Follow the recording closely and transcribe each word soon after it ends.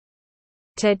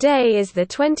Today is the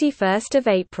 21st of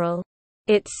April.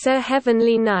 It's so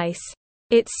heavenly nice.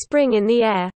 It's spring in the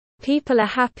air, people are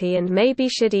happy and maybe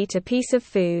should eat a piece of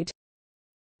food.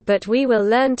 But we will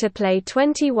learn to play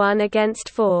 21 against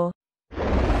 4.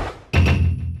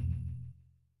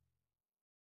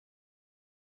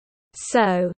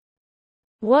 So,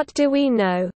 what do we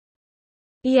know?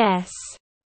 Yes.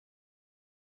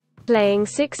 Playing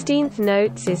 16th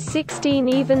notes is 16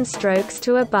 even strokes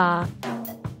to a bar.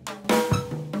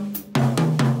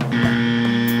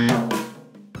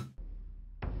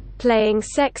 Playing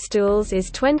sextuals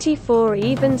is 24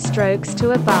 even strokes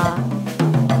to a bar.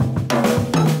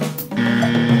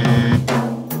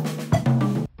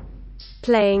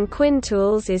 Playing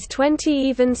quintuals is 20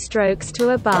 even strokes to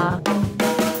a bar.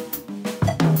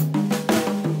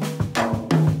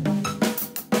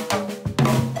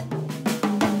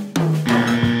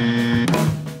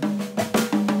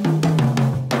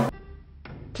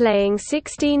 Playing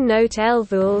 16-note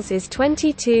elvuls is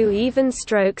 22 even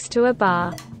strokes to a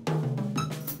bar.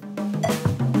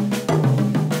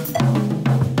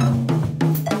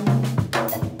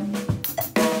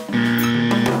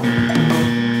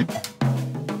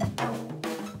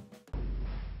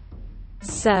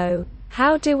 So,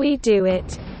 how do we do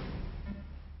it?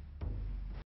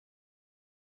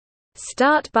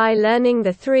 Start by learning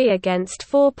the 3 against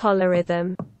 4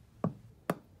 polyrhythm.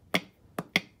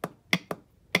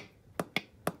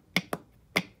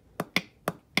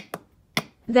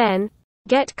 Then,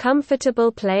 get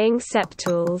comfortable playing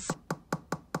septuals.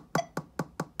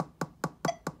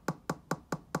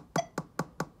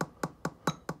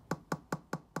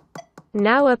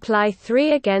 Now apply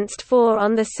 3 against 4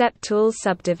 on the septual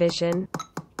subdivision.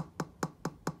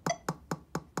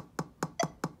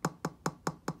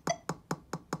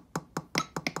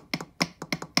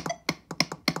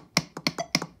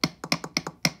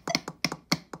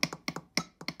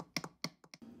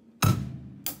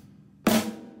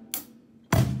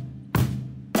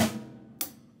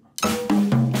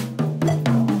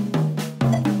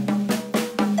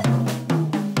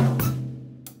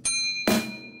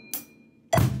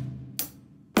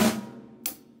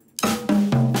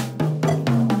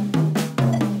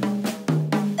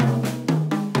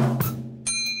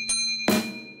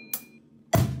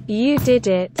 You did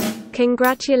it.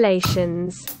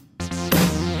 Congratulations.